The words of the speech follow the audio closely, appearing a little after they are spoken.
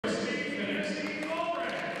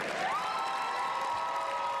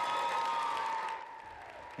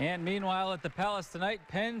And meanwhile at the Palace tonight,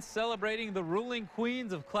 Penn celebrating the ruling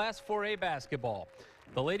queens of Class 4A basketball.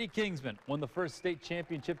 The Lady Kingsmen won the first state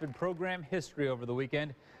championship in program history over the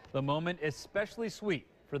weekend. The moment especially sweet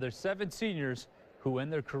for their 7 seniors who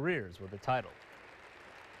end their careers with a title.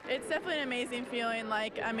 It's definitely an amazing feeling.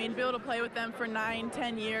 Be able to play with them for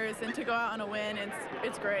 9-10 years and to go out on a win,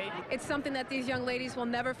 it's great. It's something that these young ladies will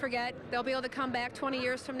never forget. They'll be able to come back 20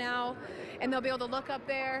 years from now, and they'll be able to look up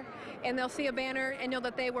there, and they'll see a banner and know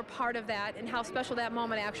that they were part of that and how special that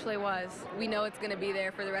moment actually was. We know it's going to be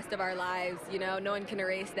there for the rest of our lives. You know, no one can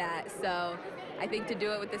erase that. So I think to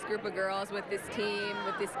do it with this group of girls, with this team,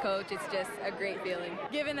 with this coach, it's just a great feeling.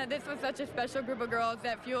 Given that this was such a special group of girls,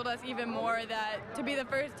 that fueled us even more, that to be the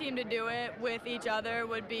first team to do it with each other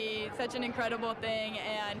would be such an incredible thing.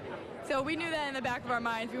 And so we knew that in the back of our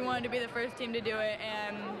minds. We wanted to be the first team to do it,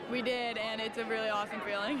 and we did, and it's a really awesome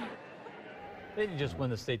feeling. They didn't just win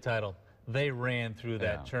the state title. They ran through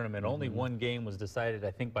that tournament. Only one game was decided,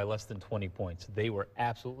 I think, by less than 20 points. They were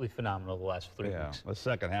absolutely phenomenal the last 3 weeks. The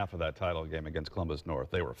second half of that title game against Columbus North,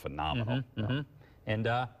 they were phenomenal. And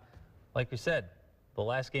like we said, the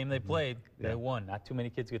last game they played, they won. Not too many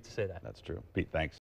kids get to say that. That's true. Pete, thanks.